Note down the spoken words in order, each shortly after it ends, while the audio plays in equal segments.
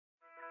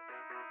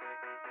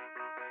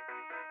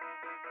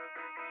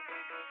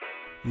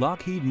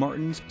Lockheed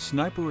Martin's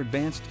Sniper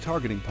Advanced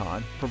Targeting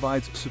Pod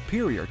provides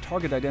superior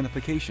target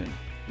identification,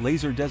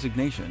 laser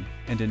designation,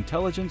 and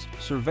intelligence,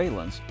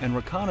 surveillance, and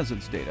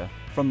reconnaissance data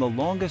from the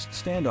longest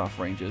standoff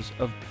ranges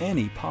of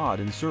any pod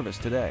in service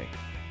today.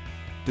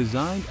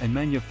 Designed and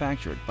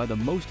manufactured by the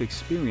most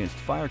experienced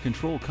fire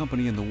control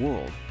company in the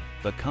world,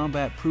 the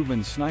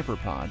combat-proven Sniper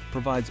Pod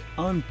provides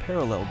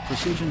unparalleled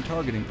precision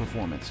targeting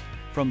performance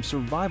from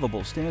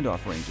survivable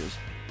standoff ranges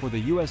for the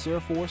U.S. Air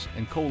Force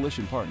and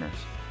coalition partners.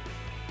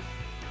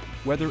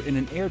 Whether in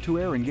an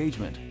air-to-air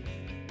engagement,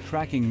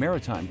 tracking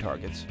maritime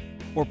targets,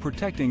 or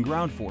protecting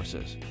ground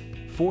forces,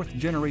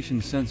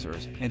 fourth-generation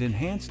sensors and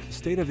enhanced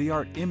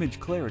state-of-the-art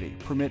image clarity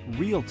permit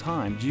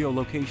real-time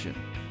geolocation,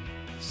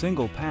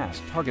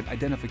 single-pass target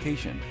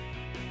identification,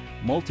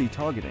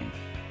 multi-targeting,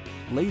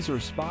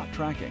 laser spot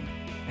tracking,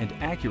 and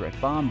accurate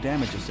bomb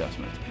damage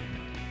assessment.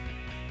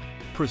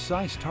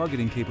 Precise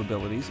targeting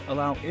capabilities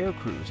allow air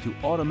crews to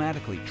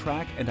automatically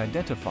track and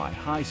identify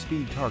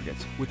high-speed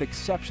targets with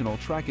exceptional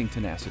tracking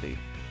tenacity,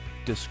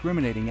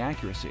 discriminating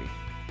accuracy,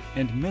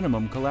 and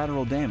minimum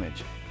collateral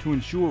damage to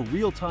ensure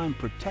real-time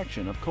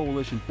protection of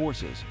coalition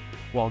forces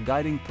while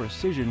guiding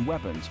precision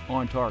weapons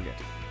on target.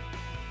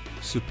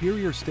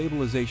 Superior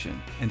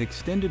stabilization and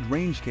extended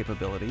range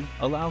capability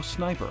allow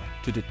Sniper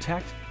to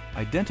detect,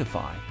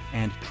 identify,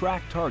 and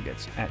track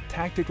targets at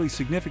tactically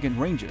significant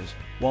ranges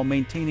while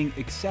maintaining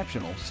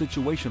exceptional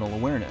situational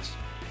awareness.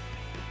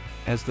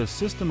 As the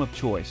system of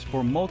choice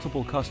for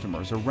multiple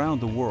customers around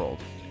the world,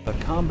 the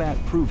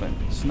combat-proven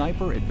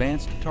Sniper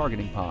Advanced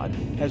Targeting Pod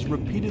has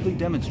repeatedly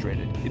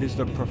demonstrated it is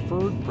the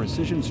preferred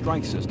precision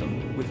strike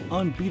system with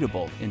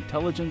unbeatable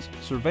intelligence,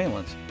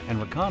 surveillance, and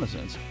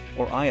reconnaissance,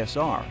 or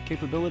ISR,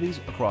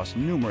 capabilities across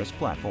numerous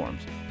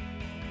platforms.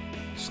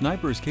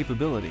 Sniper's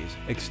capabilities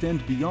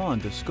extend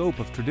beyond the scope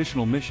of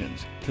traditional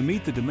missions to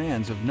meet the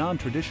demands of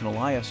non-traditional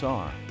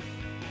ISR.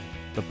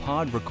 The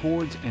pod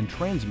records and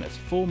transmits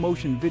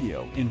full-motion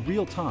video in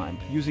real time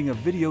using a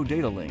video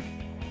data link.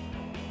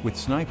 With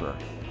Sniper,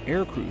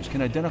 air crews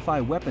can identify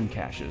weapon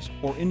caches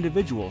or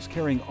individuals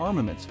carrying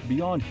armaments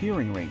beyond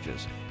hearing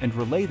ranges and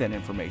relay that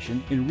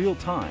information in real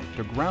time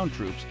to ground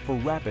troops for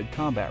rapid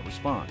combat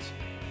response.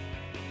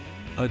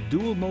 A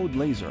dual-mode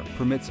laser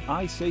permits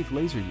eye-safe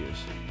laser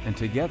use, and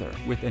together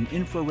with an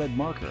infrared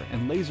marker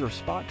and laser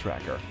spot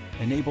tracker,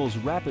 enables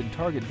rapid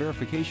target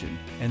verification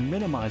and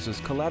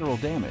minimizes collateral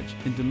damage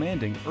in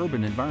demanding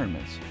urban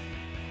environments.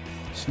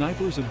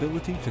 Sniper's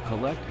ability to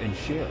collect and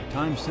share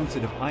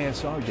time-sensitive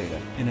ISR data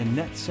in a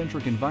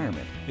net-centric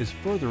environment is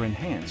further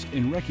enhanced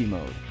in Recce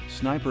mode.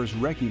 Sniper's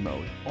Recce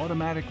mode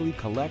automatically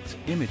collects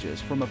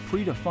images from a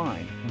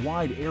predefined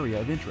wide area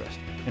of interest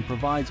and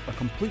provides a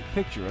complete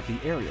picture of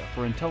the area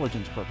for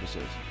intelligence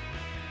purposes.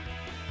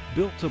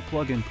 Built to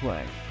plug and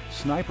play,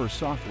 Sniper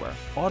software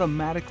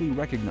automatically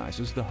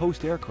recognizes the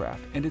host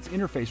aircraft and its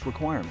interface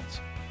requirements.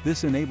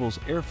 This enables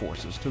air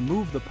forces to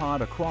move the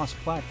pod across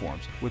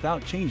platforms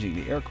without changing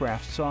the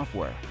aircraft's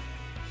software.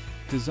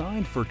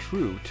 Designed for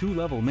true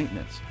two-level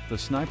maintenance, the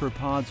Sniper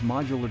Pod's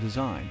modular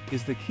design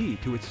is the key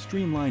to its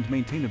streamlined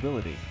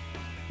maintainability.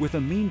 With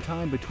a mean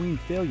time between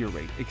failure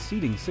rate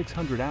exceeding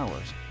 600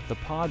 hours, the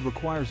pod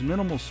requires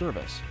minimal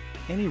service.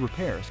 Any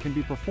repairs can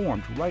be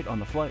performed right on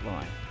the flight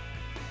line.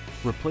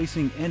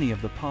 Replacing any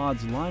of the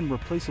pod's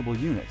line-replaceable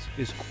units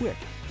is quick,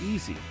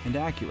 easy, and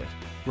accurate,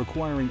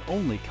 requiring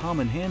only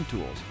common hand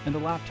tools and a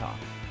laptop.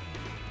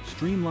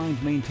 Streamlined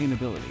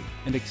maintainability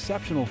and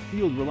exceptional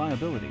field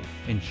reliability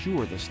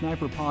ensure the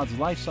Sniper Pod's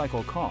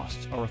lifecycle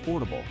costs are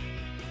affordable.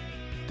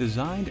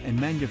 Designed and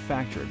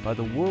manufactured by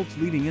the world's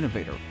leading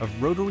innovator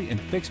of rotary and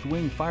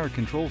fixed-wing fire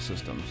control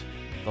systems,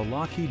 the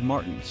Lockheed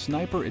Martin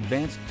Sniper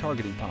Advanced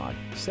Targeting Pod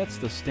sets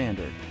the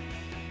standard.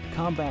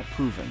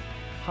 Combat-proven,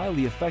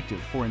 highly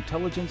effective for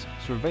intelligence,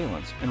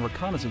 surveillance, and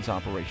reconnaissance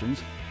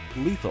operations,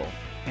 lethal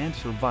and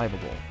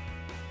survivable.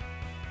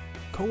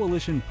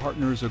 Coalition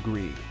partners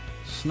agree.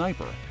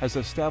 Sniper has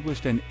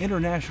established an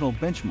international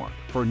benchmark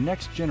for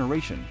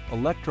next-generation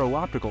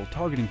electro-optical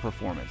targeting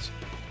performance,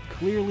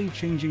 clearly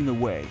changing the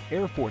way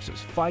air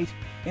forces fight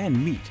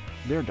and meet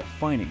their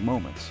defining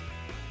moments.